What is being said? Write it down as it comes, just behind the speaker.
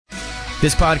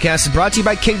This podcast is brought to you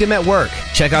by Kingdom at Work.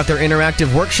 Check out their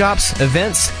interactive workshops,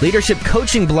 events, leadership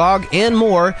coaching blog, and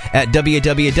more at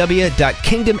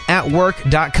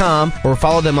www.kingdomatwork.com or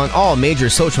follow them on all major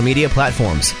social media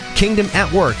platforms.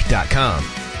 kingdomatwork.com.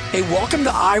 Hey, welcome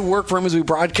to I Work For Him as we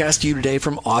broadcast to you today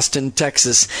from Austin,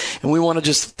 Texas. And we want to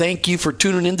just thank you for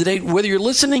tuning in today, whether you're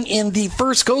listening in the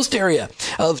First Coast area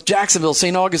of Jacksonville,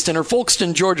 St. Augustine, or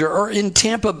Folkston, Georgia, or in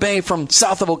Tampa Bay from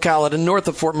south of Ocala to north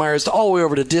of Fort Myers to all the way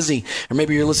over to Disney. Or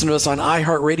maybe you're listening to us on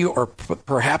iHeartRadio or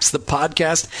perhaps the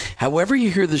podcast. However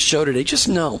you hear this show today, just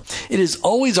know it is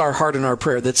always our heart and our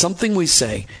prayer that something we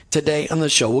say today on the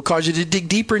show will cause you to dig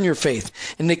deeper in your faith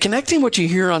and to connecting what you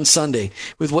hear on Sunday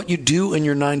with what you do in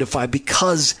your 9 to 5,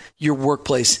 because your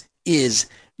workplace is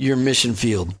your mission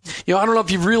field. You know, I don't know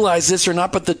if you've realized this or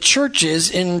not, but the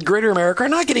churches in greater America are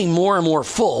not getting more and more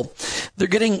full. They're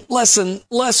getting less and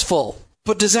less full.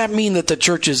 But does that mean that the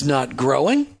church is not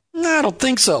growing? No, I don't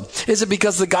think so. Is it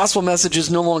because the gospel message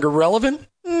is no longer relevant?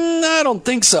 No, I don't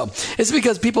think so. Is it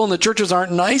because people in the churches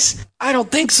aren't nice? I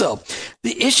don't think so.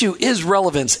 The issue is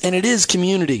relevance, and it is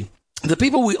community. The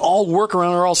people we all work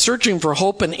around are all searching for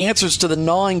hope and answers to the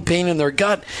gnawing pain in their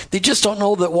gut. They just don't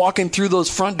know that walking through those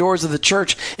front doors of the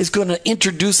church is going to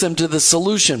introduce them to the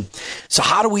solution. So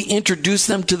how do we introduce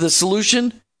them to the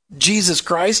solution? Jesus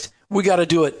Christ. We got to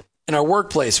do it in our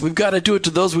workplace. We've got to do it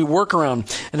to those we work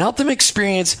around and help them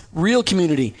experience real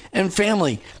community and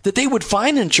family that they would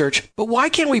find in church. But why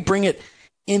can't we bring it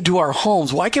into our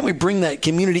homes? Why can't we bring that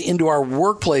community into our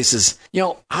workplaces? You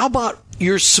know, how about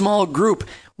your small group?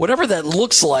 Whatever that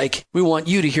looks like, we want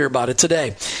you to hear about it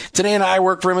today. Today in I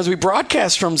Work For Him as we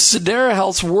broadcast from Sedera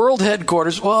Health's world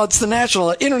headquarters. Well, it's the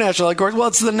international headquarters. Well,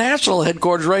 it's the national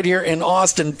headquarters right here in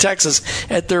Austin, Texas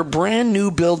at their brand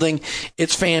new building.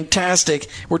 It's fantastic.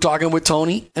 We're talking with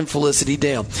Tony and Felicity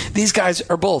Dale. These guys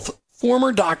are both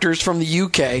former doctors from the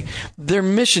UK. They're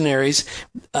missionaries.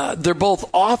 They're both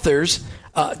authors.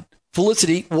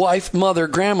 Felicity, wife, mother,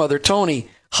 grandmother. Tony,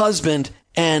 husband,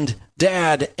 and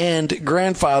dad and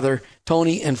grandfather.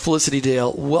 Tony and Felicity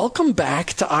Dale, welcome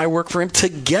back to I Work For Him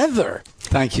together.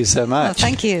 Thank you so much. Well,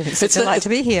 thank you. It's a delight to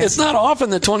be here. It's not often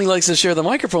that Tony likes to share the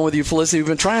microphone with you, Felicity. We've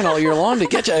been trying all year long to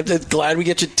get you. I'm glad we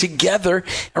get you together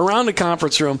around the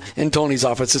conference room in Tony's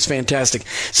office. It's fantastic.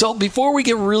 So before we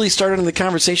get really started in the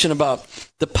conversation about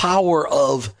the power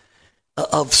of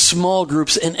small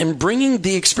groups and bringing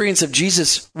the experience of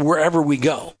Jesus wherever we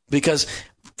go, because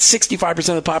 65%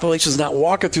 of the population is not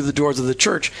walking through the doors of the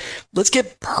church. Let's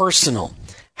get personal.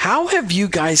 How have you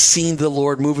guys seen the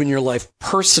Lord move in your life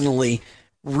personally,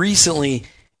 recently?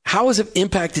 How has it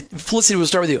impacted? Felicity, we'll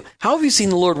start with you. How have you seen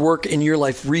the Lord work in your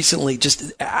life recently,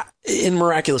 just in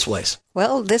miraculous ways?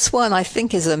 Well, this one I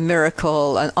think is a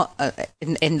miracle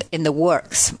in the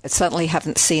works. I certainly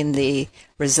haven't seen the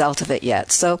result of it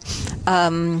yet. So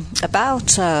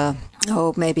about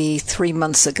maybe 3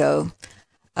 months ago,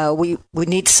 we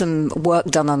need some work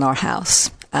done on our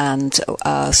house. And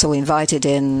so we invited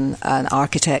in an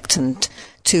architect and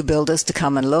 2 builders to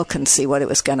come and look and see what it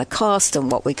was going to cost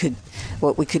and what we could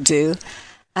do.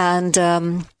 And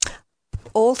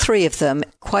all 3 of them,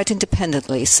 quite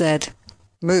independently, said,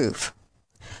 move.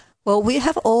 Well, we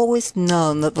have always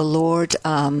known that the Lord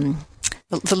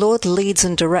leads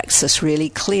and directs us really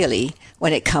clearly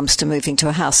when it comes to moving to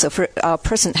a house. So for our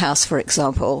present house, for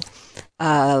example,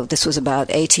 this was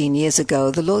about 18 years ago,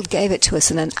 the Lord gave it to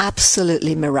us in an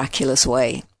absolutely miraculous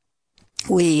way.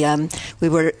 We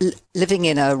were living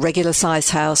in a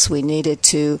regular-sized house. We needed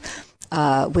to,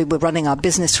 we were running our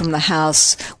business from the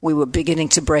house. We were beginning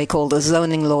to break all the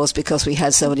zoning laws because we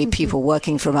had so many people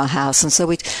working from our house. And so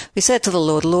we said to the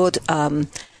Lord,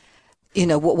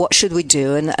 what should we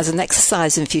do? And as an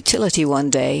exercise in futility one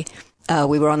day,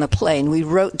 we were on a plane. We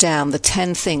wrote down the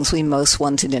 10 things we most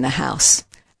wanted in a house.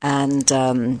 And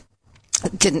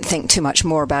didn't think too much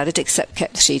more about it, except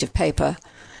kept the sheet of paper.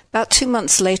 About 2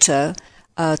 months later,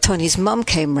 Tony's mum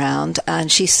came round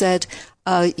and she said,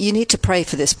 you need to pray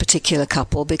for this particular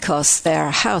couple because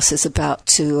their house is about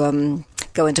to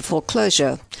go into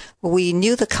foreclosure. Well, we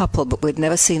knew the couple, but we'd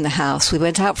never seen the house. We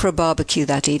went out for a barbecue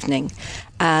that evening,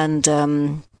 and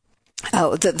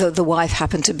the wife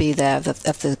happened to be there, of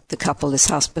the couple this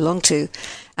house belonged to.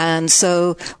 And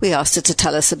so we asked her to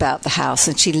tell us about the house,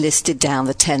 and she listed down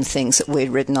the 10 things that we'd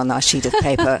written on our sheet of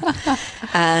paper.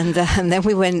 and then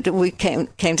we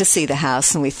came to see the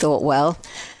house, and we thought, well,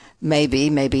 maybe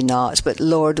not. But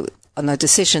Lord, on a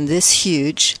decision this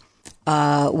huge,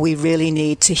 we really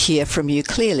need to hear from you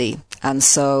clearly. And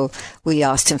so we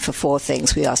asked him for 4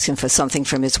 things. We asked him for something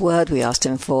from his word. We asked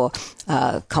him for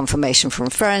confirmation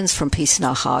from friends, from peace in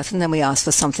our heart. And then we asked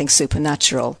for something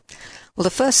supernatural. Well, the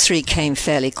first 3 came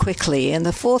fairly quickly, and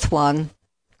the fourth one,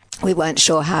 we weren't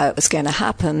sure how it was going to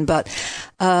happen, but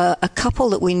a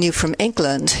couple that we knew from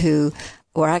England who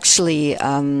were actually,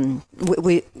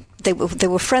 they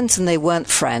were friends and they weren't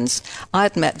friends.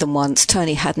 I'd met them once,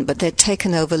 Tony hadn't, but they'd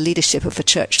taken over leadership of a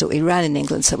church that we ran in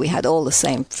England, so we had all the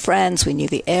same friends, we knew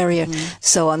the area,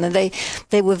 so on. And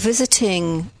they were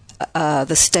visiting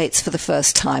the States for the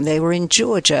first time. They were in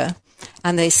Georgia,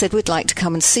 and they said, we'd like to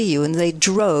come and see you. And they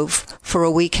drove for a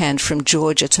weekend from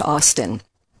Georgia to Austin.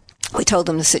 We told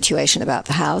them the situation about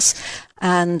the house,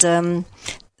 and the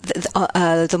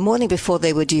morning before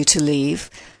they were due to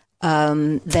leave,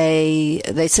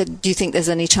 they said, do you think there's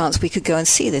any chance we could go and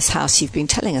see this house you've been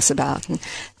telling us about? And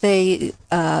we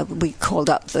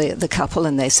called up the couple,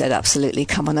 and they said, absolutely,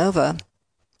 come on over.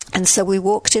 And so we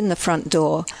walked in the front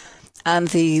door, and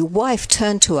the wife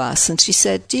turned to us and she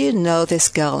said, do you know this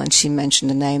girl? And she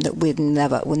mentioned a name that we'd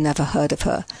never heard of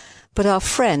her. But our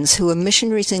friends who were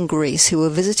missionaries in Greece, who were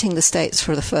visiting the States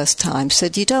for the first time,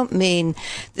 said, you don't mean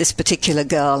this particular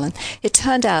girl. And it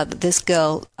turned out that this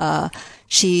girl,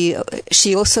 she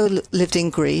also lived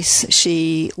in Greece.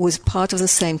 She was part of the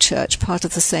same church, part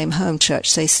of the same home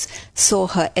church. They saw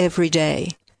her every day.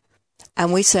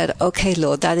 And we said, okay,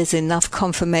 Lord, that is enough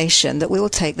confirmation that we will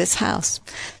take this house.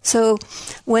 So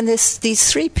when these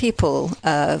 3 people,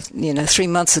 3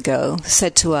 months ago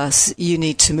said to us, you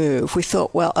need to move, we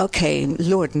thought, well, okay,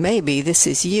 Lord, maybe this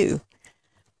is you.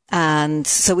 And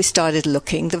so we started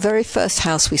looking. The very first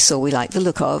house we saw, we liked the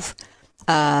look of.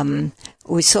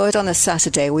 We saw it on a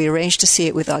Saturday. We arranged to see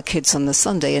it with our kids on the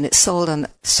Sunday, and it sold on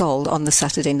the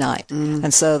Saturday night.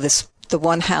 And so the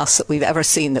one house that we've ever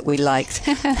seen that we liked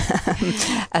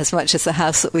as much as the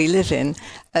house that we live in,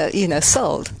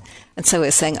 sold. And so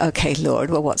we're saying, okay, Lord,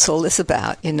 well, what's all this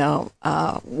about?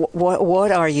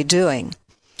 What are you doing?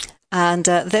 And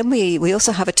then we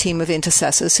also have a team of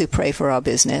intercessors who pray for our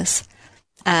business.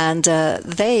 And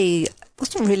they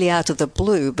wasn't really out of the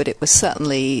blue, but it was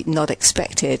certainly not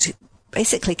expected.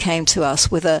 Basically came to us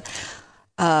with the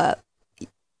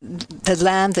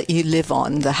land that you live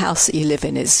on, the house that you live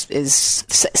in is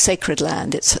sacred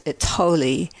land. It's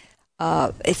holy.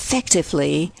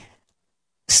 Effectively,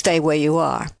 stay where you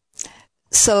are.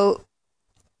 So,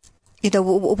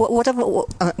 whatever,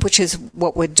 which is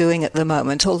what we're doing at the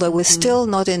moment, although we're still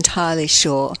not entirely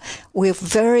sure. We're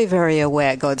very, very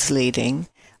aware God's leading.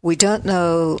 We don't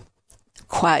know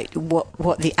quite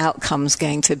what the outcome's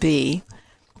going to be.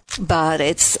 But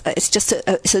it's just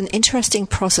it's an interesting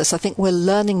process. I think we're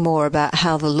learning more about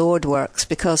how the Lord works,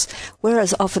 because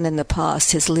whereas often in the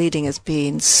past his leading has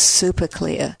been super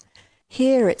clear,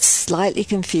 here it's slightly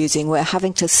confusing. We're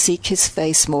having to seek his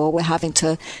face more. We're having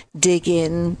to dig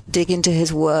into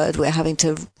his word. We're having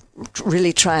to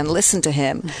really try and listen to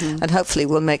him, and hopefully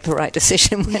we'll make the right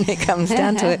decision when it comes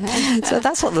down to it. So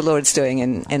that's what the Lord's doing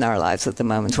in our lives at the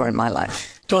moment, or in my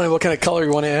life. Tony, what kind of color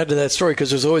you want to add to that story? Because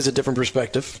there's always a different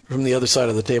perspective from the other side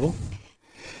of the table.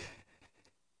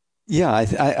 Yeah,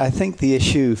 I think the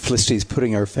issue Felicity's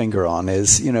putting her finger on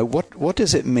is, what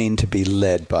does it mean to be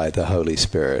led by the Holy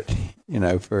Spirit?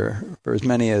 For as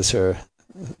many as are,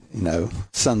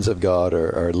 sons of God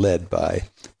are led by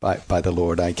the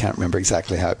Lord. I can't remember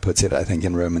exactly how it puts it, I think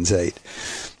in Romans 8.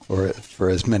 Or for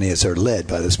as many as are led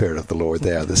by the Spirit of the Lord,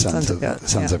 they are the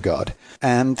sons of God.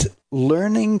 And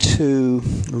learning to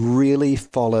really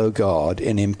follow God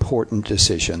in important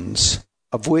decisions,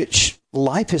 of which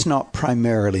life is not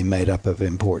primarily made up of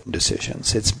important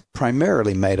decisions. It's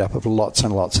primarily made up of lots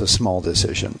and lots of small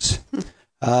decisions.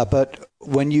 But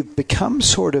when you become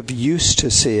sort of used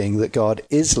to seeing that God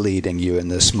is leading you in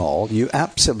the small, you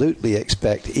absolutely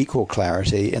expect equal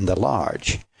clarity in the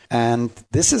large. And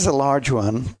this is a large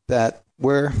one that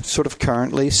we're sort of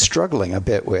currently struggling a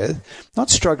bit with. Not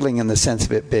struggling in the sense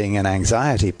of it being an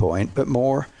anxiety point, but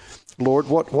more, Lord,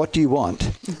 what do you want?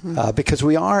 Because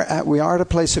we are at a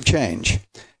place of change.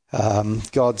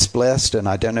 God's blessed, and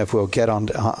I don't know if we'll get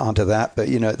onto that, but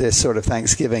this sort of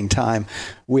Thanksgiving time,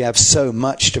 we have so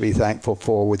much to be thankful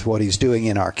for with what he's doing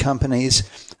in our companies,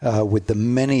 with the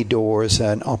many doors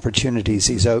and opportunities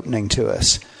he's opening to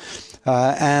us.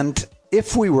 And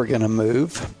if we were going to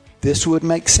move, this would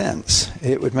make sense.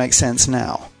 It would make sense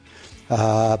now.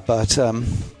 But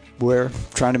we're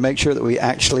trying to make sure that we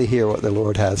actually hear what the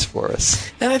Lord has for us.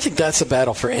 And I think that's a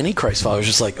battle for any Christ follower. It's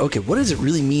just like, okay, what does it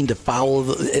really mean to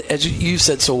follow, as you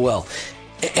said so well?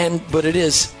 But it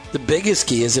is, the biggest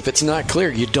key is if it's not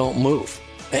clear, you don't move.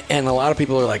 And a lot of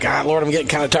people are like, Lord, I'm getting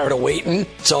kind of tired of waiting,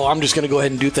 so I'm just going to go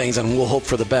ahead and do things and we'll hope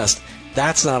for the best.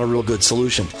 That's not a real good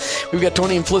solution. We've got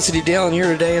Tony and Felicity Dalen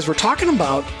here today as we're talking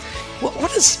about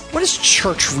what is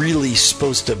church really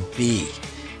supposed to be?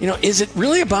 is it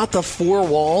really about the four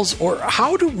walls, or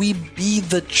how do we be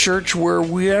the church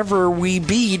wherever we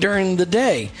be during the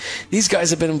day? These guys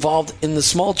have been involved in the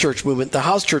small church movement, the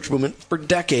house church movement, for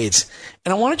decades.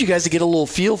 And I wanted you guys to get a little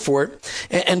feel for it.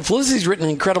 And Felicity's written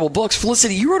incredible books.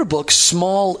 Felicity, you wrote a book,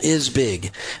 Small is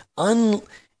Big. Unleashing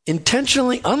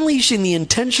the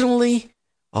intentionally...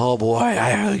 Oh boy,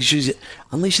 I choose it.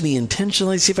 Unleashing the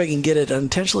intentionally, see if I can get it.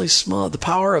 Intentionally small, the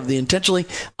power of the intentionally,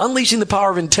 unleashing the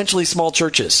power of intentionally small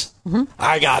churches. Mm-hmm.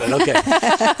 I got it. Okay.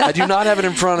 I do not have it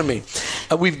in front of me.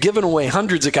 We've given away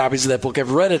hundreds of copies of that book.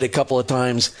 I've read it a couple of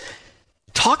times.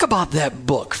 Talk about that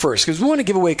book first, because we want to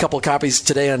give away a couple of copies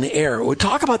today on the air. We'll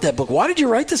talk about that book. Why did you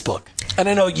write this book? And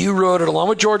I know you wrote it along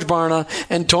with George Barna,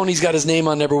 and Tony's got his name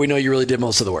on there, but we know you really did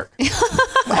most of the work.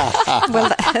 Well,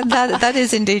 that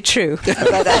is indeed true.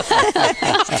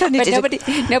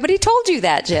 Nobody told you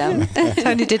that, Jim.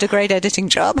 Tony did a great editing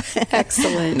job.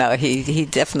 Excellent. No, he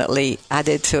definitely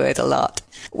added to it a lot.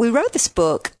 We wrote this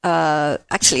book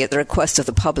actually at the request of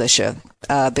the publisher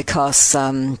because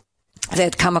they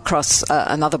had come across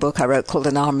another book I wrote called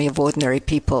An Army of Ordinary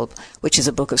People, which is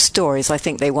a book of stories. I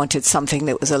think they wanted something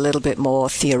that was a little bit more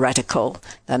theoretical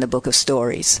than a book of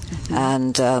stories. Mm-hmm.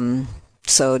 And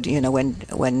so,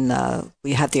 when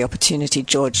we had the opportunity,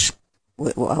 George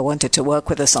wanted to work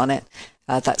with us on it.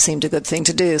 That seemed a good thing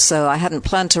to do. So I hadn't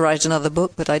planned to write another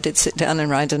book, but I did sit down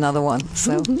and write another one.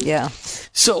 So, yeah.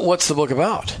 So what's the book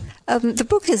about? The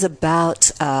book is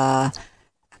about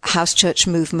house church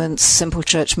movements, simple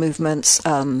church movements,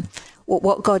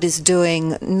 what God is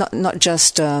doing, not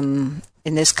just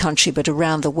in this country, but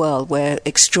around the world, where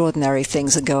extraordinary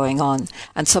things are going on,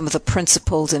 and some of the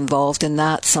principles involved in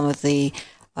that, some of the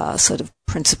sort of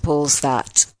principles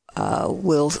that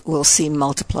we'll see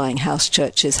multiplying house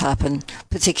churches happen.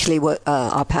 Particularly, what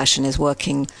our passion is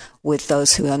working with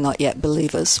those who are not yet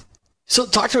believers. So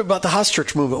talk to me about the house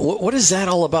church movement. What is that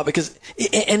all about? Because,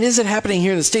 and is it happening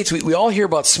here in the States? We all hear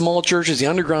about small churches, the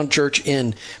underground church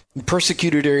in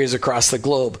persecuted areas across the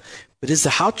globe. But is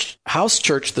the house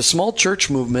church, the small church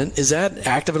movement, is that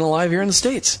active and alive here in the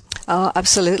States?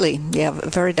 Absolutely. Yeah,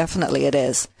 very definitely it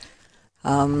is.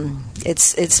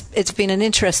 It's been an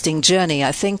interesting journey.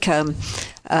 I think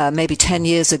maybe 10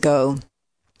 years ago,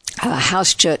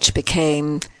 house church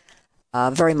became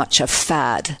very much a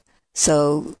fad.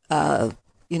 So, the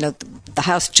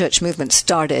house church movement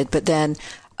started, but then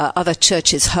other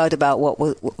churches heard about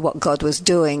what God was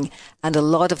doing, and a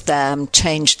lot of them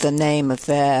changed the name of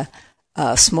their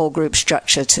small group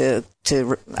structure to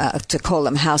call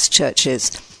them house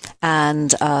churches.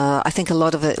 And I think a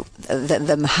lot of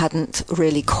them hadn't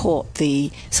really caught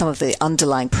some of the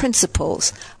underlying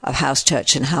principles of house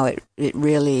church and how it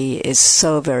really is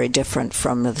so very different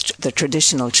from the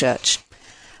traditional church.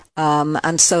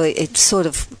 And so it sort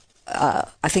of,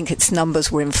 I think its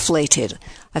numbers were inflated.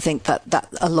 I think that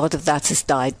a lot of that has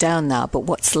died down now, but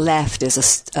what's left is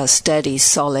a steady,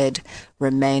 solid,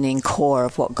 remaining core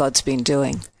of what God's been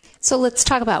doing. So let's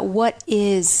talk about what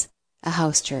is a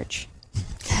house church.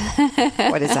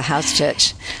 What is a house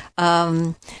church?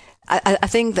 I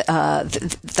think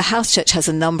the house church has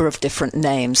a number of different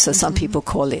names. So some people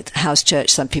call it house church,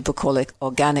 some people call it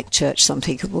organic church, some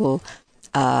people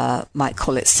might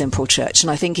call it simple church.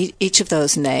 And I think each of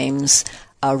those names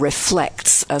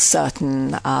reflects a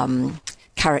certain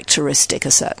characteristic,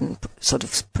 a certain sort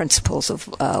of principles of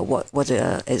what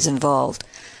is involved.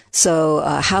 So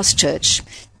house church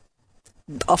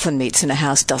often meets in a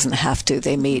house, doesn't have to.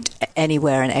 They meet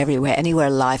anywhere and everywhere, anywhere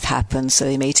life happens. So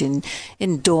they meet in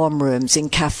dorm rooms, in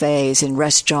cafes, in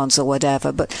restaurants or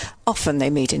whatever, but often they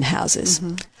meet in houses.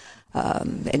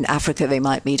 Mm-hmm. In Africa, they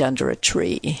might meet under a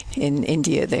tree. In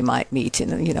India, they might meet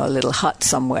in a little hut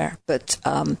somewhere. But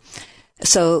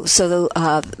so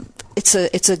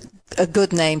it's a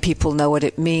good name. People know what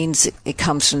it means. It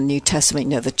comes from the New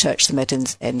Testament. The church that met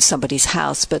in somebody's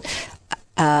house. But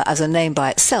as a name by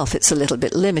itself, it's a little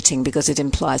bit limiting because it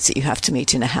implies that you have to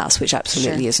meet in a house, which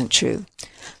absolutely isn't true.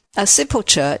 A simple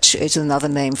church is another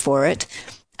name for it,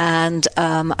 and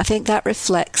I think that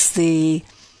reflects the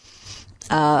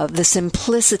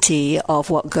simplicity of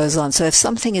what goes on. So if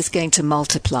something is going to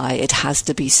multiply, it has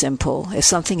to be simple. If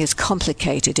something is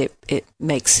complicated, it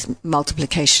makes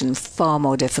multiplication far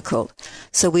more difficult.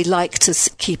 So we like to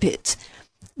keep it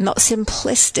not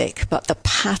simplistic, but the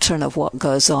pattern of what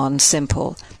goes on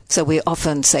simple. So we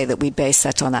often say that we base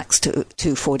that on Acts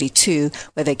 2:42,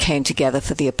 where they came together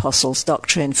for the apostles'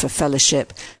 doctrine, for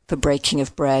fellowship, for breaking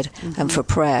of bread, and for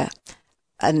prayer.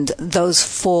 And those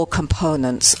four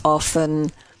components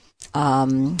often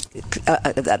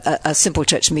A simple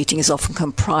church meeting is often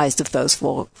comprised of those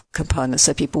four components.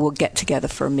 So people will get together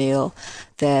for a meal.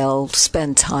 They'll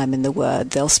spend time in the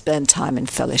Word. They'll spend time in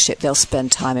fellowship. They'll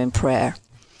spend time in prayer.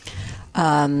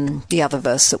 The other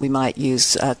verse that we might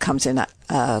use comes in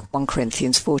 1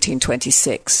 Corinthians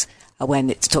 14:26, when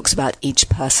it talks about each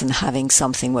person having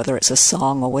something, whether it's a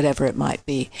song or whatever it might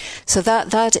be. So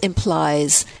that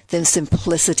implies the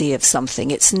simplicity of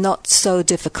something. It's not so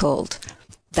difficult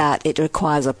that it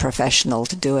requires a professional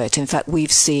to do it. In fact,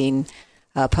 we've seen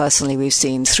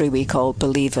 3-week-old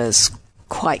believers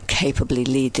quite capably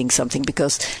leading something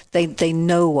because they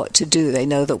know what to do. They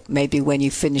know that maybe when you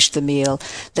finish the meal,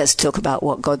 let's talk about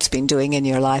what God's been doing in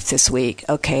your life this week.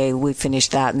 Okay, we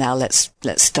finished that. Now let's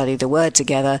study the Word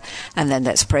together, and then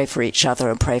let's pray for each other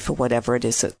and pray for whatever it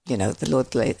is that the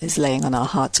Lord is laying on our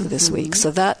hearts for this week.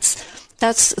 So that's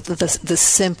the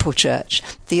simple church.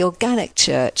 The organic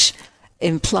church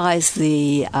implies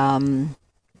the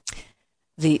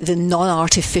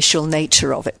non-artificial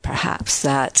nature of it, perhaps,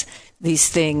 that these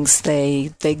things, they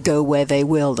go where they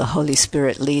will. The Holy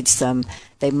Spirit leads them.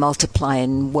 They multiply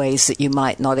in ways that you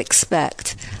might not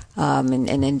expect, and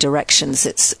in directions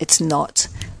it's not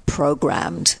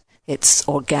programmed. It's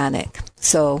organic.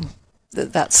 So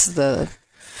that's the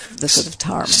sort of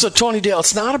term. So, Tony Dale,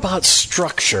 it's not about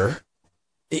structure.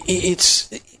 And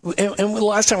the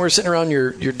last time we were sitting around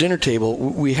your dinner table,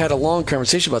 we had a long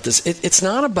conversation about this. It's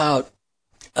not about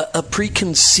a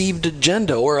preconceived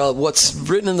agenda or what's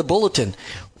written in the bulletin.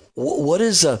 What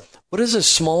is a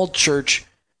small church,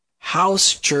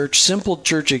 house church, simple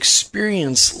church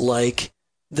experience like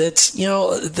that's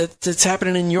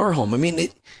happening in your home? I mean,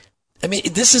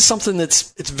 this is something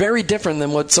it's very different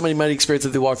than what somebody might experience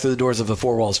if they walk through the doors of a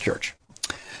four walls church.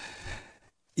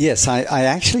 Yes, I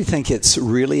actually think it's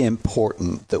really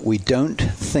important that we don't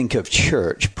think of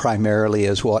church primarily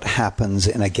as what happens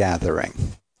in a gathering.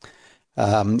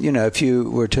 If you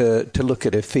were to look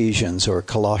at Ephesians or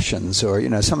Colossians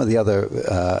or, some of the other,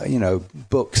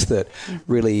 books that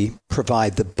really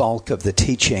provide the bulk of the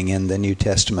teaching in the New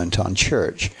Testament on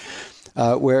church,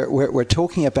 we're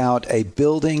talking about a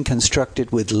building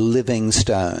constructed with living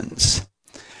stones.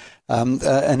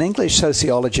 An English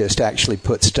sociologist actually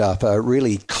put stuff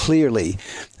really clearly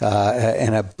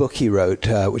in a book he wrote,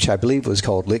 which I believe was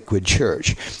called Liquid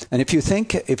Church. And if you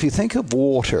think of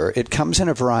water, it comes in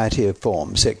a variety of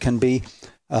forms. It can be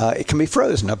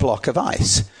frozen, a block of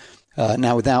ice.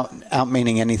 Now, without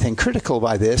meaning anything critical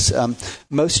by this,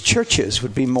 most churches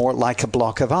would be more like a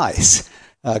block of ice.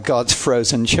 God's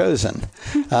frozen chosen.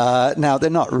 Now, they're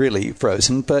not really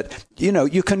frozen, but,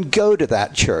 you can go to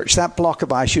that church, that block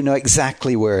of ice, you know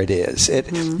exactly where it is.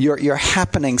 You're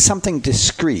happening, something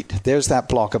discrete. There's that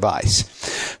block of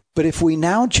ice. But if we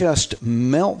now just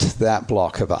melt that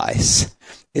block of ice,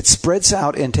 it spreads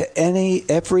out into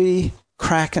every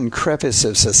crack and crevice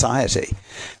of society.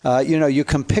 You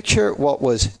can picture what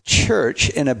was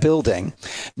church in a building.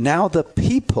 Now the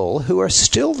people who are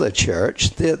still the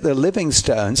church, the living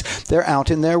stones, they're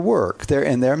out in their work. They're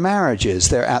in their marriages.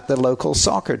 They're at the local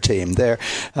soccer team. They're,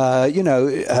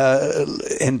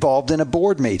 involved in a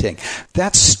board meeting.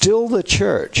 That's still the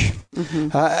church.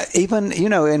 Even,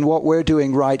 in what we're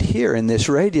doing right here in this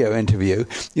radio interview,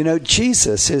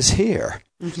 Jesus is here.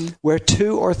 Where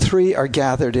 2 or 3 are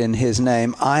gathered in his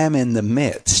name, I am in the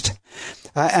midst.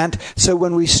 And so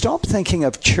when we stop thinking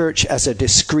of church as a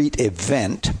discrete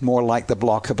event, more like the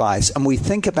block of ice, and we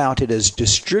think about it as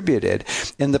distributed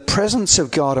in the presence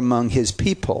of God among his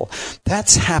people,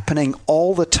 that's happening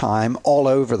all the time, all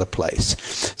over the place.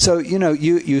 So,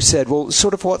 you said, well,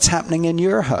 sort of what's happening in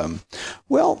your home?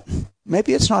 Well,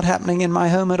 maybe it's not happening in my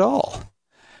home at all.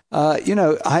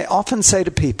 I often say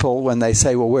to people when they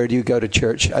say, well, where do you go to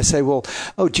church? I say, well,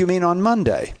 do you mean on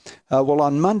Monday? Well,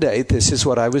 on Monday, this is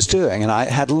what I was doing. And I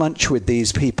had lunch with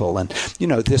these people. And,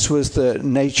 this was the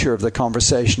nature of the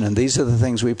conversation. And these are the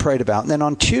things we prayed about. And then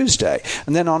on Tuesday,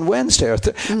 and then on Wednesday.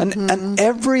 And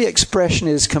every expression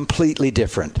is completely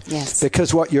different. Yes.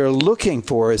 Because what you're looking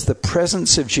for is the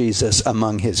presence of Jesus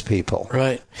among his people.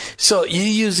 Right. So you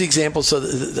use the example,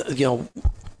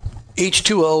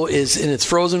 H2O is in its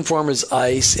frozen form is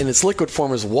ice, in its liquid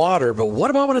form is water, but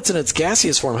what about when it's in its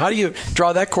gaseous form? How do you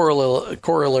draw that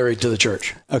corollary to the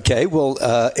church? Okay, well,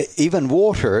 even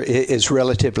water is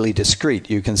relatively discrete.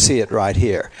 You can see it right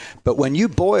here. But when you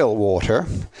boil water,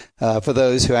 for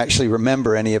those who actually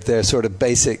remember any of their sort of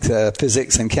basic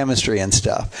physics and chemistry and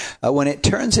stuff, when it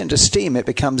turns into steam, it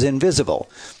becomes invisible.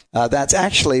 That's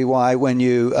actually why when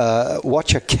you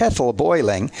watch a kettle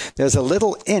boiling, there's a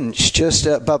little inch just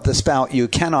above the spout you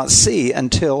cannot see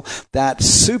until that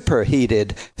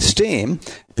superheated steam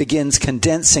begins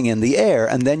condensing in the air,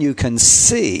 and then you can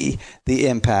see the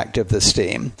impact of the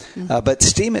steam. But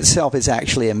steam itself is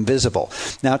actually invisible.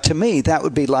 Now, to me, that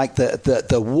would be like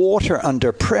the water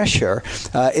under pressure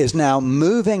is now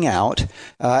moving out,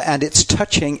 and it's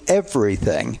touching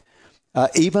everything.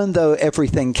 Even though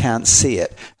everything can't see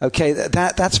it. Okay,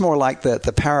 that's more like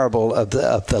the parable of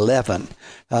the leaven,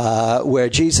 where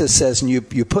Jesus says, and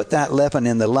you put that leaven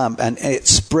in the lump, and it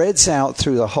spreads out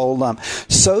through the whole lump.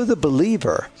 So the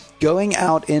believer, going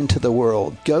out into the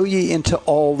world, go ye into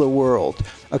all the world.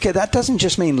 Okay, that doesn't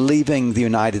just mean leaving the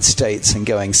United States and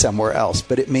going somewhere else,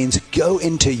 but it means go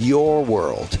into your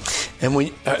world.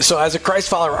 And so as a Christ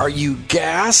follower, are you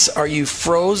gas? Are you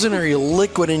frozen? Are you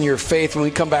liquid in your faith? When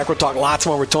we come back, we'll talk lots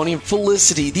more with Tony and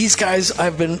Felicity. These guys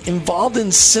have been involved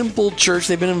in simple church.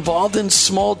 They've been involved in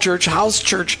small church, house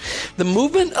church. The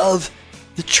movement of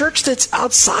the church that's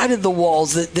outside of the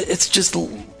walls, that it's just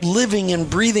living and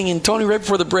breathing. And Tony, right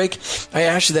before the break, I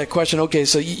asked you that question. Okay,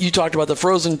 so you talked about the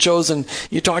frozen chosen.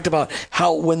 You talked about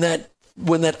how when that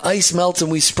ice melts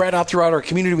and we spread out throughout our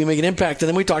community, we make an impact. And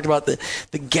then we talked about the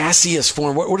gaseous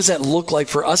form. What does that look like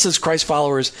for us as Christ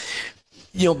followers,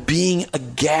 being a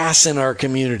gas in our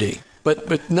community,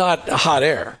 but not hot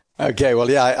air? Okay, well,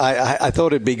 yeah, I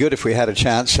thought it'd be good if we had a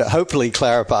chance to hopefully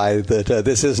clarify that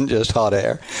this isn't just hot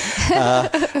air.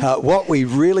 What we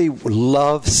really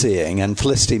love seeing, and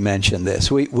Felicity mentioned this,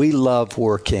 we love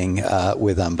working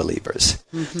with unbelievers.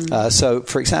 So,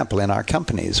 for example, in our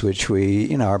companies, which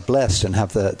we are blessed and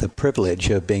have the privilege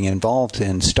of being involved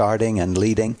in starting and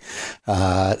leading,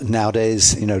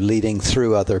 nowadays, leading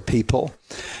through other people,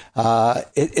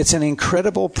 it's an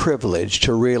incredible privilege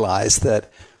to realize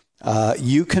that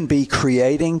you can be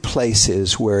creating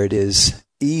places where it is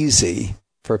easy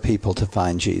for people to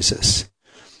find Jesus.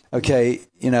 Okay,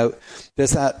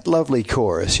 there's that lovely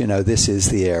chorus, this is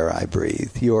the air I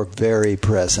breathe, your very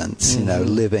presence,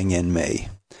 living in me.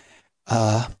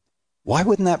 Why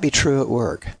wouldn't that be true at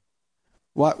work?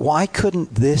 Why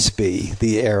couldn't this be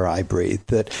the air I breathe?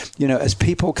 That, as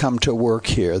people come to work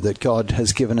here, that God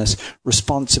has given us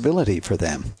responsibility for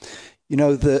them.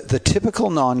 The typical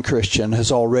non-Christian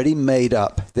has already made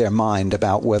up their mind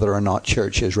about whether or not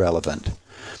church is relevant.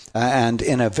 And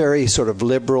in a very sort of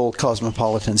liberal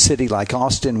cosmopolitan city like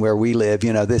Austin, where we live,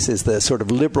 this is the sort of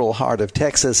liberal heart of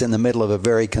Texas in the middle of a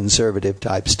very conservative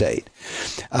type state.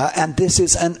 And this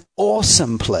is an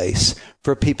awesome place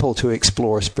for people to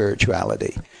explore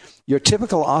spirituality. Your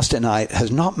typical Austinite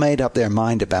has not made up their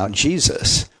mind about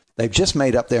Jesus. They've just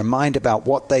made up their mind about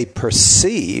what they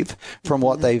perceive from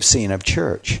what they've seen of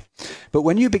church. But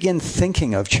when you begin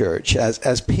thinking of church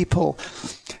as people,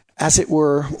 as it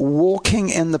were, walking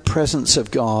in the presence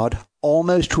of God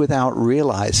almost without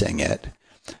realizing it,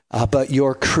 but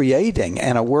you're creating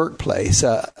in a workplace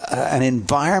an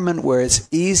environment where it's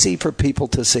easy for people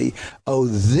to see, oh,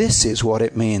 this is what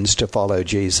it means to follow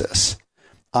Jesus.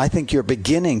 I think you're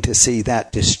beginning to see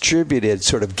that distributed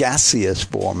sort of gaseous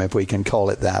form, if we can call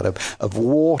it that, of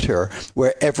water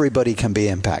where everybody can be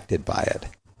impacted by it.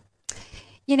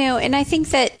 And I think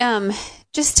that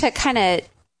just to kind of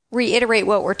reiterate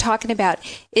what we're talking about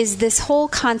is this whole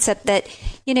concept that,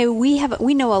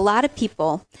 we know a lot of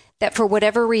people that for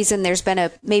whatever reason there's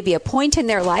been maybe a point in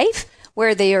their life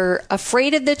where they are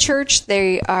afraid of the church,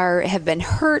 have been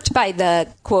hurt by the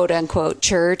quote unquote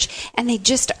church, and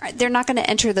they're not going to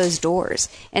enter those doors.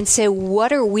 And so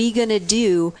what are we going to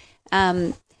do?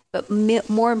 But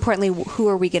more importantly, who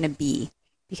are we going to be?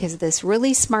 Because this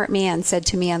really smart man said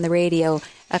to me on the radio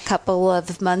a couple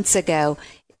of months ago,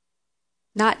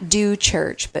 not do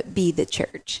church, but be the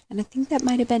church. And I think that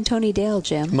might have been Tony Dale,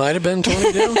 Jim. Might have been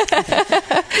Tony Dale.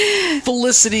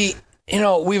 Felicity,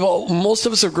 most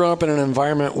of us have grown up in an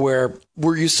environment where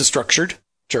we're used to structured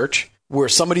church, where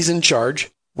somebody's in charge,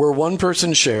 where one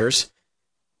person shares.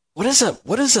 What's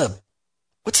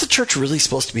the church really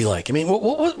supposed to be like? I mean,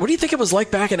 what do you think it was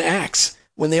like back in Acts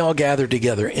when they all gathered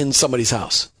together in somebody's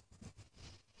house?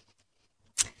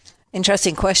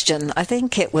 Interesting question. I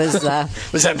think it was...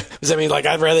 Was that mean like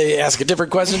I'd rather ask a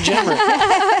different question, Jim?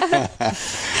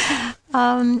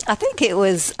 I think it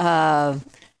was...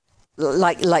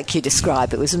 Like you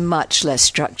described, it was much less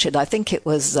structured. I think it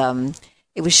was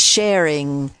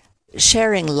sharing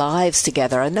lives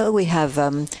together. I know we have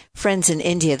friends in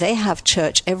India. They have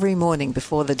church every morning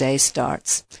before the day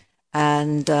starts,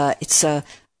 and they're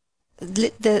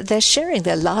sharing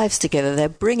their lives together. They're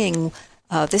bringing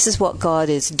This is what God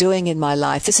is doing in my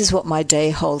life. This is what my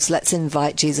day holds. Let's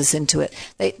invite Jesus into it.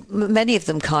 Many of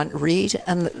them can't read,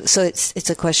 and so it's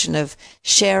a question of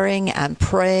sharing and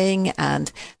praying,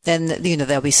 and then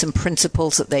there'll be some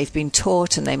principles that they've been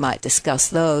taught, and they might discuss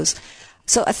those.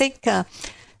 So I think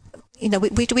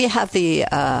we have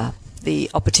the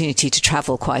opportunity to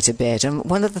travel quite a bit, and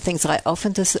one of the things I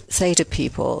often say to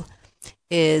people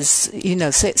is,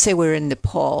 say we're in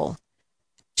Nepal.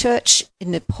 Church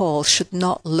in Nepal should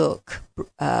not look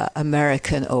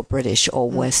American or British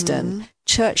or Western. Mm-hmm.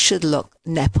 Church should look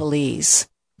Nepalese.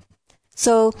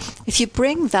 So if you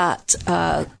bring that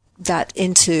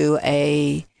into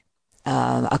a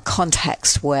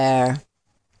context where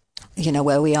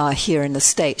we are here in the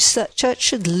States, church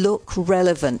should look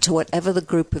relevant to whatever the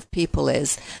group of people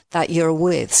is that you're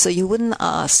with. So you wouldn't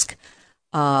ask,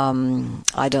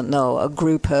 I don't know, a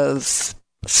group of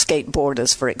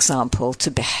skateboarders, for example,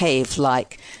 to behave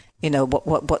like,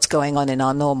 what's going on in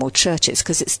our normal churches,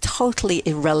 because it's totally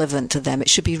irrelevant to them. It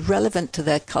should be relevant to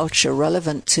their culture,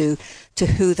 relevant to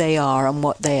who they are and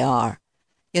what they are.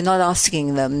 You're not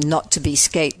asking them not to be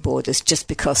skateboarders just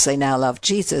because they now love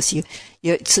Jesus. So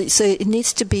it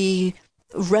needs to be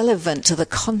relevant to the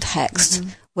context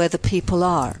where the people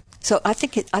are. So I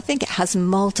think it has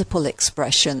multiple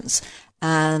expressions.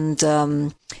 And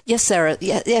yes,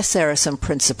 there are some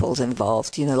principles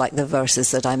involved, like the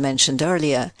verses that I mentioned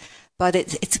earlier. But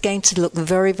it's going to look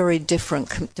very, very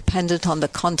different dependent on the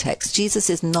context. Jesus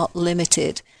is not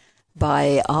limited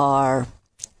by our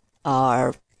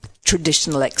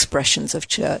traditional expressions of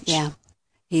church. Yeah.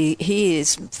 He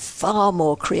is far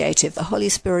more creative. The Holy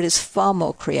Spirit is far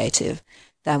more creative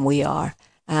than we are.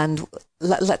 And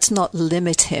let's not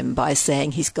limit him by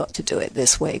saying he's got to do it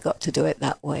this way, got to do it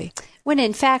that way. When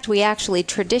in fact, I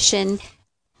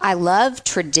love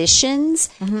traditions,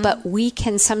 but we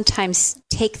can sometimes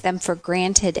take them for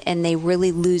granted and they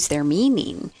really lose their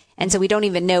meaning. And so we don't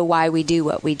even know why we do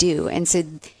what we do. And so,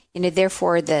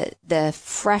 therefore the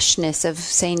freshness of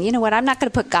saying, you know what, I'm not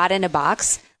going to put God in a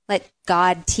box. Let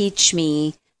God teach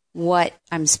me what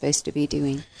I'm supposed to be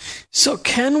doing. So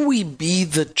can we be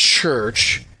the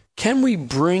church? Can we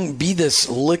be this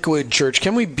liquid church?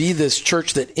 Can we be this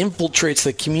church that infiltrates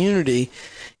the community?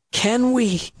 Can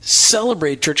we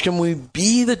celebrate church? Can we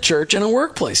be the church in a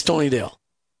workplace, Tony Dale?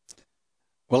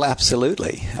 Well,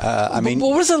 absolutely. What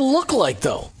does it look like,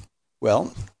 though?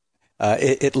 Well,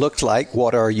 it looks like,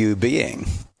 what are you being?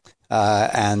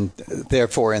 And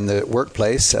therefore, in the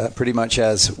workplace, pretty much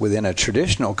as within a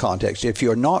traditional context, if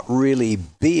you're not really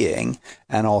being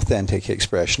an authentic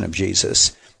expression of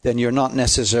Jesus, then you're not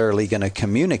necessarily going to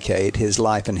communicate his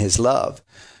life and his love,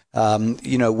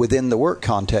 within the work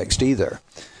context either.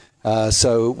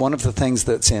 So one of the things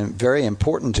that's very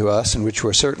important to us, and which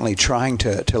we're certainly trying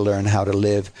to learn how to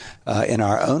live in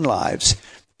our own lives,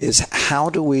 is how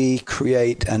do we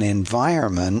create an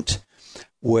environment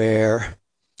where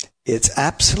it's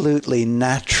absolutely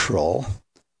natural.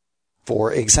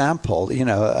 For example,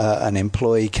 an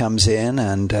employee comes in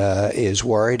and is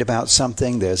worried about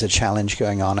something. There's a challenge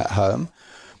going on at home.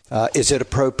 Is it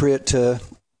appropriate to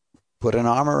put an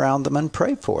arm around them and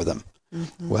pray for them?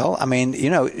 Mm-hmm. Well,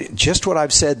 just what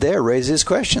I've said there raises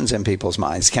questions in people's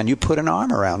minds. Can you put an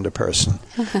arm around a person?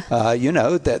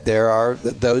 That there are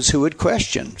those who would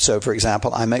question. So, for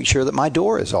example, I make sure that my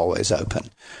door is always open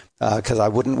because I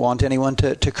wouldn't want anyone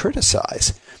to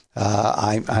criticize.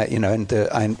 In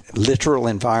the literal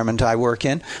environment I work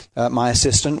in, my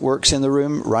assistant works in the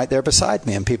room right there beside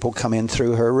me, and people come in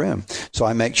through her room. So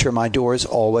I make sure my door is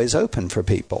always open for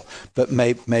people. But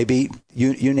maybe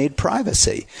you need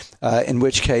privacy, in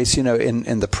which case,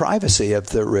 in the privacy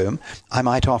of the room, I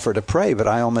might offer to pray, but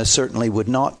I almost certainly would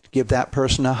not give that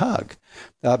person a hug.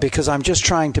 Because I'm just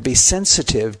trying to be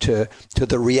sensitive to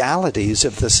the realities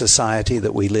of the society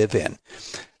that we live in.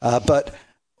 But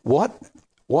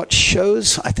what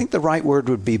shows, I think the right word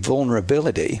would be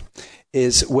vulnerability,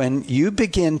 is when you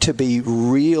begin to be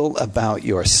real about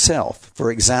yourself,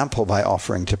 for example, by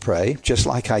offering to pray, just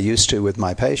like I used to with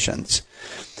my patients.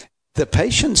 The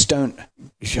patients don't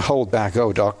hold back,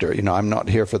 oh, doctor, I'm not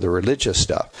here for the religious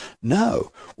stuff.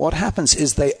 No, what happens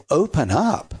is they open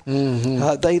up.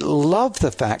 Mm-hmm. They love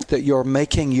the fact that you're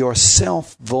making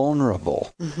yourself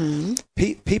vulnerable. Mm-hmm.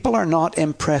 People are not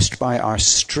impressed by our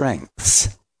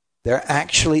strengths. They're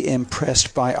actually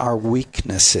impressed by our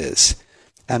weaknesses.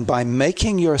 And by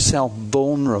making yourself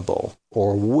vulnerable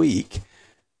or weak,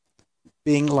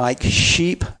 being like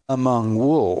sheep among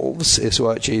wolves is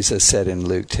what Jesus said in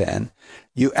Luke 10,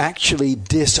 you actually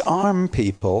disarm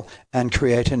people and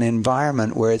create an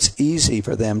environment where it's easy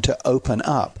for them to open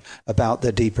up about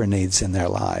the deeper needs in their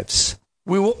lives.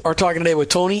 We are talking today with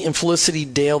Tony and Felicity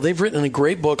Dale. They've written a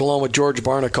great book along with George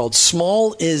Barna called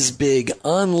Small is Big,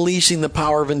 Unleashing the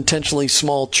Power of Intentionally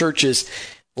Small Churches.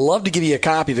 Love to give you a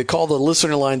copy of it. Call the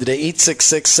listener line today,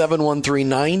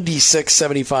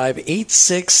 866-713-9675,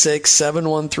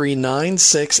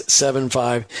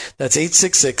 866-713-9675. That's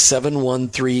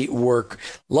 866-713-WORK.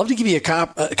 Love to give you a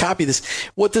copy of this.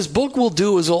 What this book will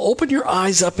do is it'll open your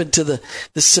eyes up into the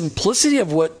simplicity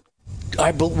of what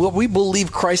we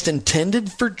believe Christ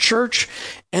intended for church,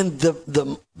 and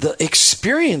the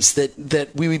experience that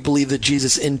we believe that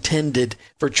Jesus intended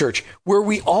for church, where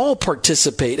we all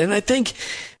participate. And I think,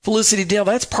 Felicity, Dale,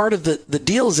 that's part of the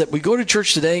deal, is that we go to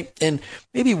church today and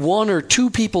maybe one or two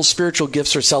people's spiritual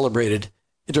gifts are celebrated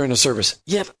during a service.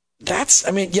 Yet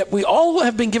we all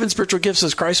have been given spiritual gifts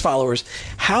as Christ followers.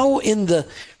 How in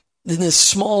this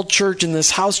small church, in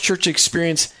this house church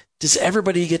experience, does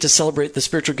everybody get to celebrate the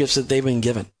spiritual gifts that they've been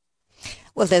given?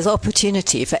 Well, there's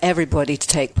opportunity for everybody to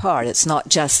take part. It's not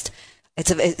just,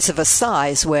 it's of a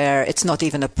size where it's not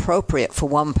even appropriate for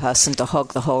one person to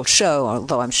hog the whole show,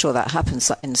 although I'm sure that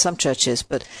happens in some churches.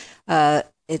 But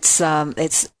there's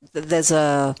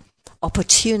a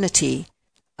opportunity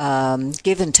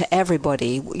given to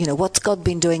everybody. What's God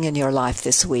been doing in your life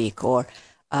this week? Or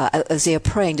as you're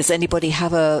praying, does anybody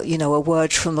have a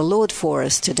word from the Lord for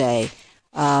us today?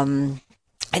 And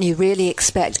you really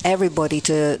expect everybody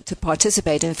to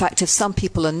participate. In fact, if some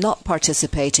people are not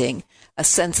participating, a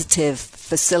sensitive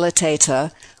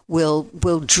facilitator will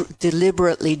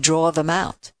deliberately draw them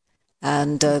out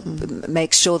and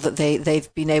make sure that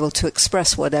they've been able to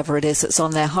express whatever it is that's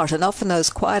on their heart. And often those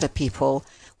quieter people,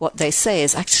 what they say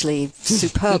is actually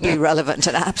superbly relevant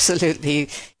and absolutely,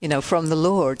 from the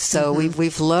Lord. So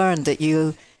we've learned that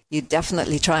you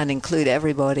definitely try and include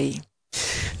everybody.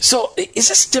 So is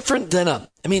this different than a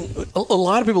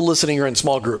lot of people listening are in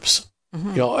small groups.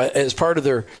 As part of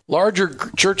their larger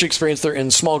church experience, they're in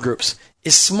small groups.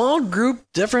 Is small group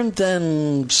different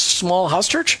than small house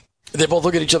church? They both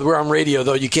look at each other. We're on radio,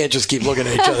 though. You can't just keep looking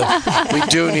at each other. We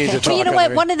do need to talk. Well, you know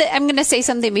what? I'm going to say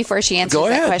something before she answers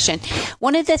that question.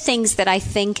 One of the things that I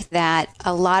think that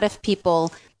a lot of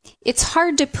people, it's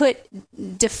hard to put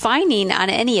defining on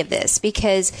any of this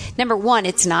because, number one,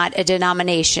 it's not a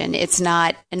denomination. It's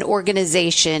not an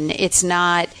organization. It's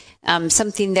not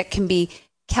something that can be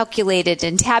calculated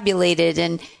and tabulated.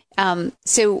 And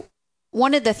so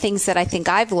one of the things that I think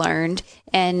I've learned,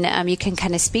 and you can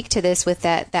kind of speak to this with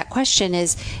that question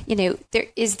is,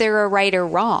 is there a right or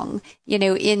wrong,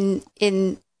 in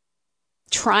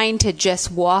trying to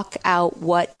just walk out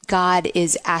what God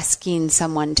is asking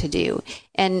someone to do.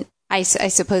 And I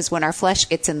suppose when our flesh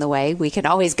gets in the way, we can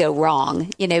always go wrong,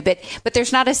 but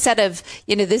there's not a set of,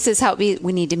 this is how we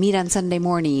need to meet on Sunday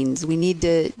mornings. We need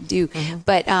to do,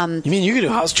 but, you mean you can do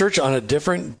house church on a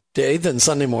different day than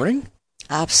Sunday morning?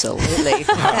 Absolutely.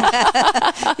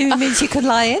 It means you can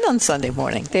lie in on Sunday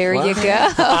morning. There you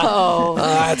go.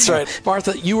 That's right.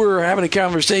 Martha, you were having a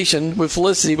conversation with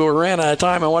Felicity, but we ran out of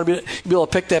time. I want to be able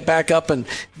to pick that back up, and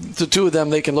the two of them,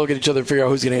 they can look at each other and figure out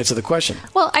who's going to answer the question.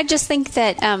 Well, I just think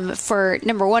that for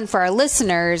number one, for our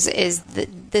listeners, is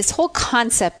this whole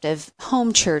concept of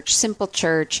home church, simple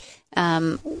church,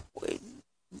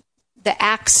 the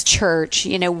Acts church,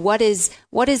 what is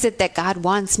it that God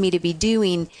wants me to be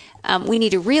doing? We need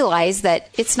to realize that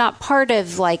it's not part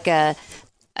of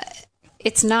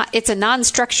it's a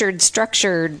non-structured,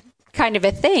 structured kind of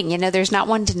a thing. There's not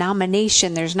one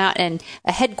denomination. There's not a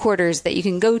headquarters that you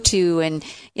can go to and,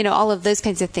 all of those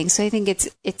kinds of things. So I think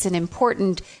it's an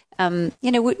important,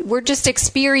 we're just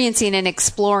experiencing and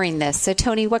exploring this. So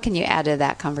Tony, what can you add to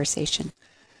that conversation?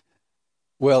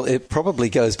 Well, it probably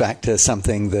goes back to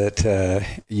something that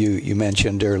you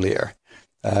mentioned earlier.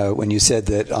 When you said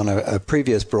that on a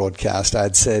previous broadcast,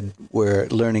 I'd said we're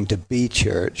learning to be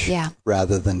church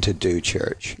rather than to do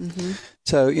church. Mm-hmm.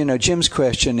 So, Jim's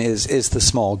question is the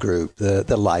small group,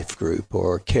 the life group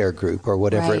or care group or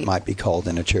whatever it might be called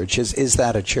in a church, is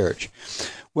that a church?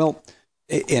 Well,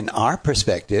 in our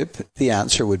perspective, the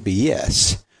answer would be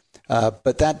yes.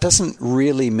 But that doesn't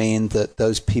really mean that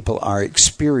those people are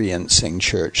experiencing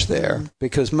church there,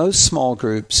 because most small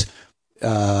groups,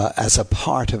 as a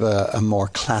part of a more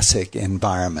classic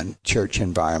environment, church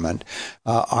environment,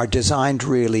 are designed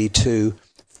really to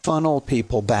funnel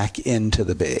people back into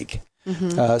the big.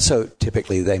 Mm-hmm. So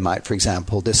typically they might, for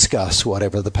example, discuss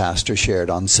whatever the pastor shared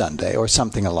on Sunday or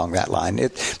something along that line.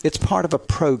 It's part of a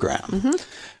program. Mm-hmm.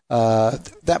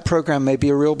 That program may be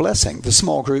a real blessing. The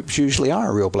small groups usually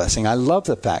are a real blessing. I love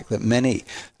the fact that many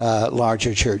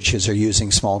larger churches are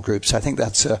using small groups. I think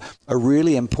that's a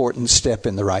really important step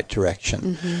in the right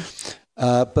direction.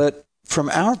 Mm-hmm. But from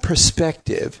our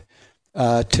perspective,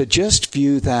 to just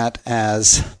view that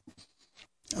as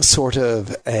sort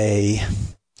of a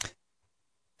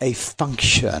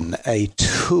function, a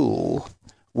tool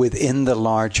within the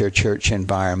larger church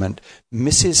environment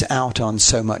misses out on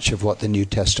so much of what the New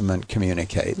Testament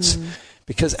communicates.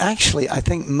 Because actually, I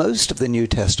think most of the New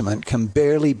Testament can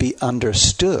barely be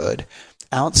understood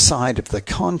outside of the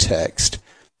context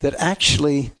that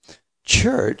actually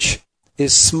church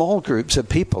is small groups of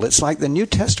people. It's like the New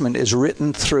Testament is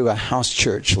written through a house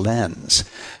church lens.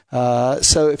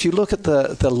 So if you look at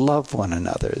the love one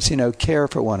another's, care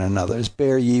for one another's,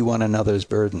 bear ye one another's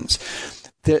burdens,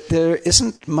 there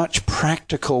isn't much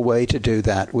practical way to do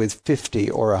that with 50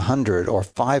 or 100 or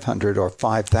 500 or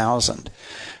 5,000.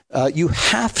 You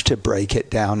have to break it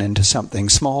down into something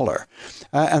smaller.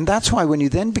 And that's why when you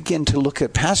then begin to look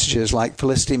at passages like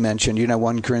Felicity mentioned,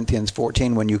 1 Corinthians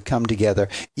 14, when you come together,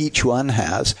 each one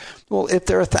has. Well, if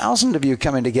there are 1,000 of you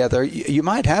coming together, you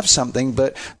might have something,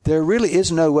 but there really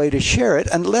is no way to share it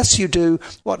unless you do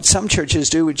what some churches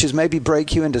do, which is maybe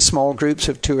break you into small groups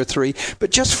of 2 or 3,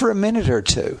 but just for a minute or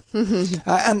two.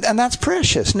 And that's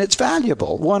precious and it's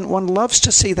valuable. One loves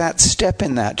to see that step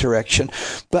in that direction.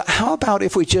 But how about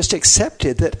if we just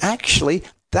accepted that actually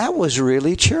that was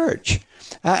really church?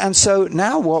 And so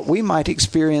now what we might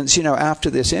experience, after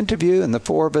this interview and the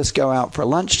 4 of us go out for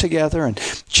lunch together and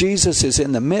Jesus is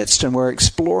in the midst and we're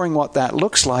exploring what that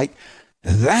looks like,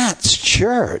 that's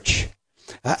church.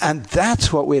 And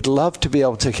that's what we'd love to be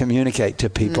able to communicate to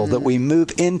people, that we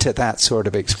move into that sort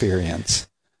of experience.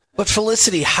 But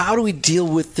Felicity, how do we deal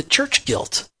with the church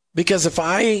guilt? Because if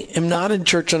I am not in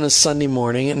church on a Sunday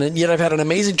morning, and yet I've had an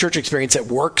amazing church experience at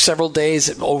work several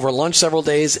days, over lunch several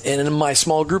days, and in my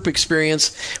small group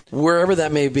experience, wherever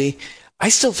that may be, I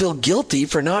still feel guilty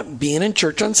for not being in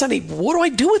church on Sunday. What do I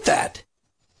do with that?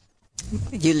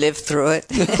 You live through it.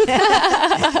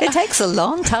 It takes a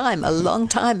long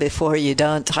time before you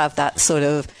don't have that sort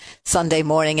of Sunday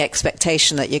morning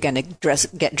expectation that you're going to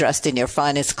get dressed in your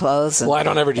finest clothes. Well, I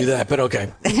don't ever do that, but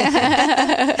okay.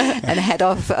 And head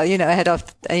off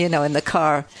in the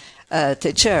car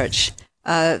to church.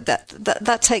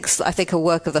 That takes, I think, a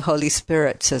work of the Holy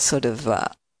Spirit to sort of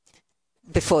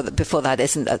before that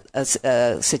isn't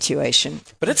a situation.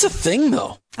 But it's a thing,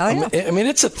 though. Oh, yeah. I mean,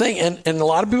 it's a thing. And a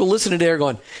lot of people listening today are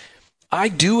going, I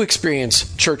do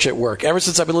experience church at work. Ever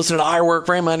since I've been listening to I Work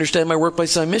For Him, I understand my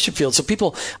workplace is on mission field. So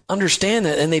people understand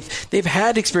that, and they've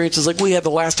had experiences like we had the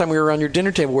last time we were around your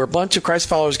dinner table, where a bunch of Christ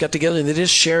followers got together and they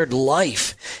just shared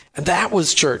life, and that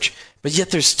was church. But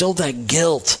yet there's still that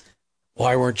guilt.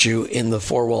 Why weren't you in the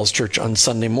Four Walls Church on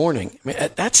Sunday morning? I mean,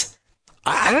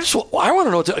 I want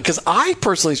to know, because I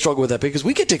personally struggle with that, because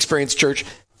we get to experience church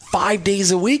 5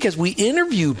 days a week as we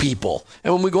interview people,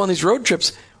 and when we go on these road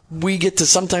trips, we get to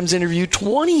sometimes interview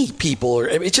 20 people.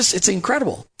 It's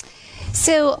incredible.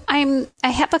 So I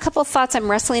have a couple of thoughts I'm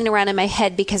wrestling around in my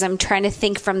head because I'm trying to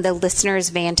think from the listener's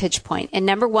vantage point. And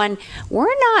number one,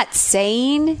 we're not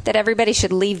saying that everybody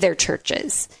should leave their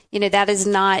churches. That is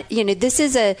not, this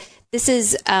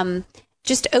is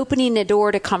just opening a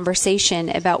door to conversation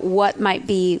about what might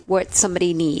be what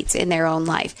somebody needs in their own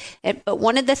life. But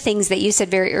one of the things that you said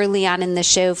very early on in the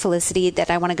show, Felicity,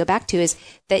 that I want to go back to is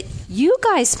that you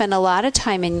guys spend a lot of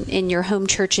time in your home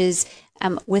churches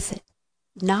with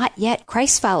not yet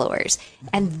Christ followers.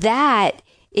 And that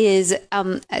is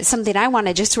something I want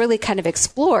to just really kind of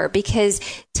explore, because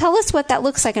tell us what that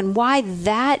looks like and why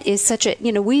that is such a,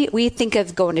 we think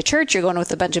of going to church, you're going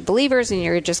with a bunch of believers and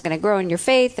you're just going to grow in your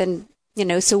faith. And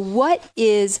so what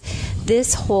is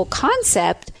this whole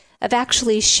concept of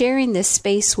actually sharing this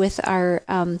space with our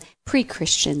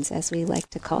pre-Christians, as we like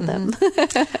to call them?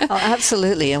 Oh,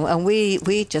 absolutely. And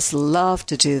we just love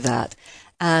to do that.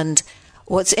 And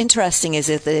what's interesting is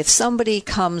that if somebody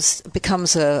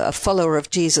becomes a follower of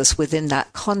Jesus within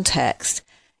that context,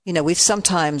 we've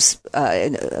sometimes,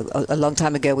 a long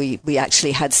time ago, we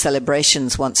actually had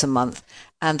celebrations once a month.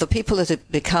 And the people that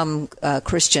had become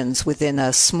Christians within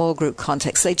a small group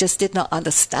context, they just did not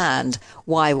understand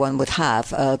why one would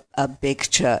have a big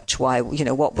church. Why,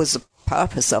 what was the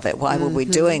purpose of it? Why were we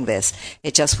doing this?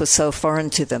 It just was so foreign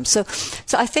to them. So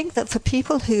I think that for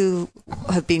people who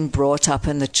have been brought up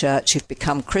in the church, who've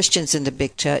become Christians in the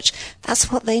big church,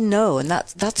 that's what they know. And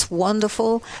that's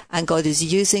wonderful. And God is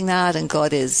using that, and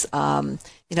God is,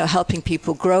 helping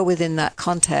people grow within that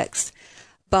context.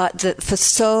 But that for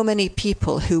so many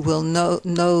people who will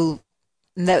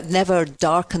never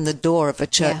darken the door of a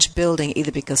church building,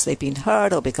 either because they've been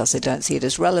hurt or because they don't see it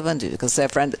as relevant, or because they're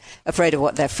afraid of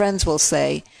what their friends will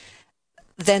say,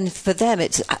 then for them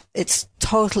it's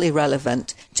totally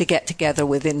relevant to get together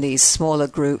within these smaller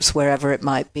groups, wherever it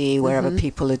might be, wherever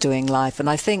people are doing life. And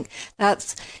I think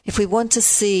that's, if we want to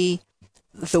see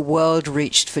the world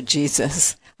reached for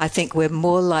Jesus, I think we're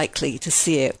more likely to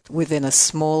see it within a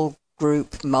small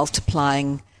group,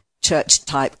 multiplying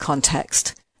church-type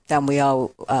context than we are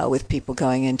with people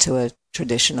going into a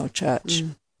traditional church.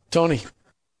 Tony?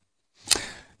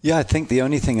 Yeah, I think the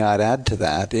only thing I'd add to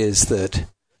that is that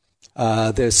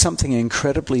there's something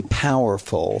incredibly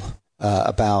powerful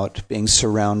about being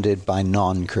surrounded by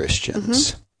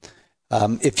non-Christians.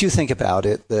 If you think about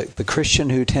it, the Christian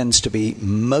who tends to be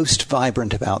most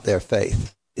vibrant about their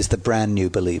faith is the brand new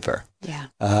believer. Yeah.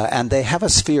 And they have a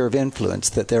sphere of influence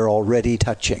that they're already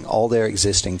touching, all their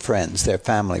existing friends, their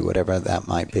family, whatever that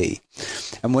might be.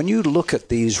 And when you look at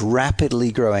these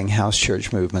rapidly growing house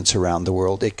church movements around the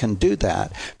world, it can do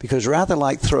that because rather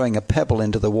like throwing a pebble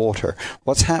into the water,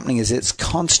 what's happening is it's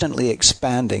constantly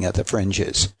expanding at the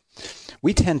fringes.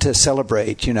 We tend to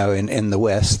celebrate, in the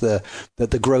West, the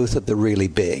growth of the really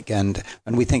big. And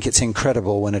we think it's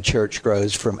incredible when a church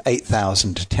grows from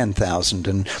 8,000 to 10,000.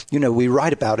 And, we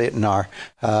write about it in our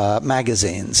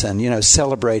magazines and,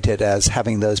 celebrate it as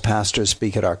having those pastors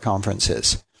speak at our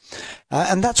conferences.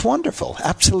 And that's wonderful.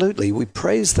 Absolutely. We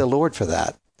praise the Lord for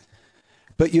that.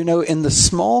 But, in the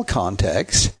small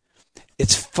context,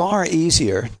 it's far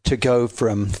easier to go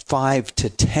from 5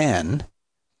 to 10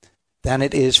 than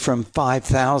it is from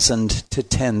 5,000 to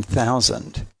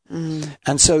 10,000.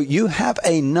 And so you have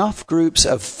enough groups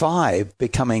of 5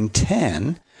 becoming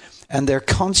 10, and they're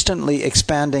constantly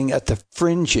expanding at the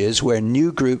fringes where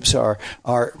new groups are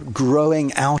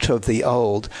growing out of the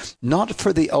old, not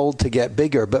for the old to get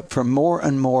bigger, but for more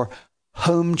and more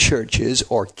home churches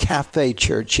or cafe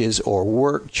churches or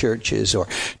work churches or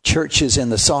churches in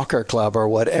the soccer club or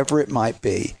whatever it might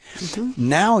be.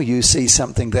 Now you see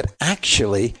something that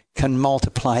actually can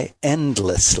multiply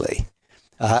endlessly.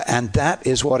 And that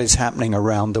is what is happening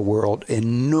around the world.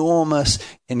 Enormous,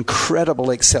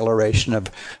 incredible acceleration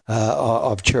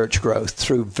of church growth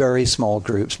through very small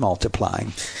groups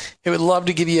multiplying. I would love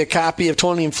to give you a copy of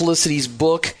Tony and Felicity's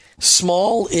book,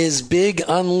 Small is Big,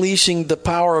 Unleashing the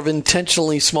Power of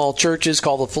Intentionally Small Churches,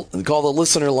 call the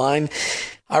listener line.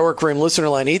 I work for him, listener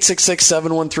line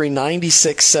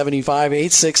 866-713-9675,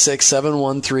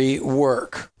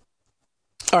 866-713-WORK.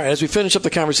 All right, as we finish up the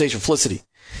conversation, Felicity,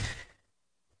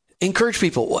 encourage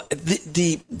people.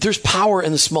 There's power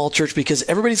in the small church because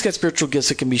everybody's got spiritual gifts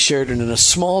that can be shared, and in a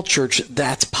small church,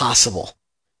 that's possible.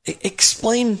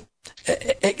 Explain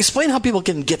how people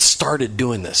can get started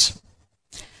doing this.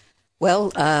 Well,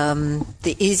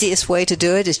 the easiest way to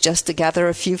do it is just to gather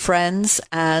a few friends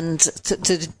and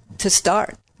to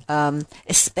start.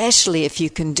 Especially if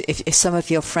some of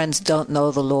your friends don't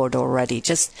know the Lord already,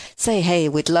 just say, hey,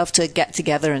 we'd love to get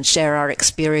together and share our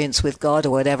experience with God or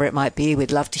whatever it might be.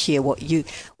 We'd love to hear what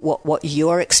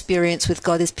your experience with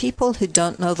God is. People who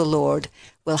don't know the Lord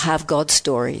will have God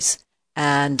stories.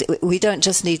 And we don't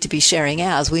just need to be sharing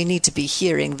ours. We need to be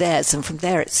hearing theirs. And from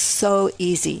there, it's so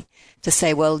easy to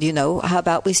say, well, how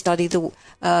about we study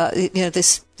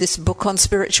this book on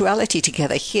spirituality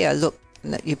together? Here, look,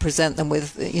 you present them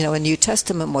with, a New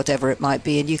Testament, whatever it might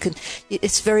be, and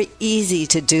it's very easy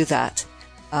to do that.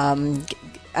 And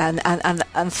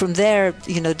from there,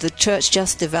 the church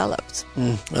just developed.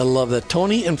 I love that.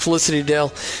 Tony and Felicity Dale,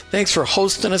 thanks for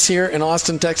hosting us here in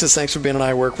Austin, Texas. Thanks for being on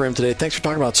I Work For Him today. Thanks for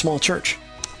talking about small church.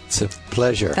 It's a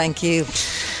pleasure. Thank you.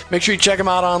 Make sure you check them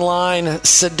out online,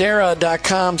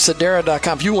 Sedera.com,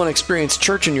 Sedera.com. If you want to experience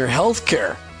church in your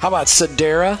healthcare, how about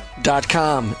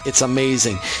Sedera.com? It's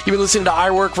amazing. You've been listening to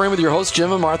I Work For Him with your hosts,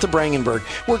 Jim and Martha Brangenberg.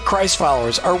 We're Christ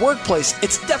followers. Our workplace,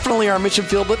 it's definitely our mission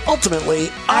field, but ultimately,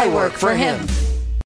 I work for Him.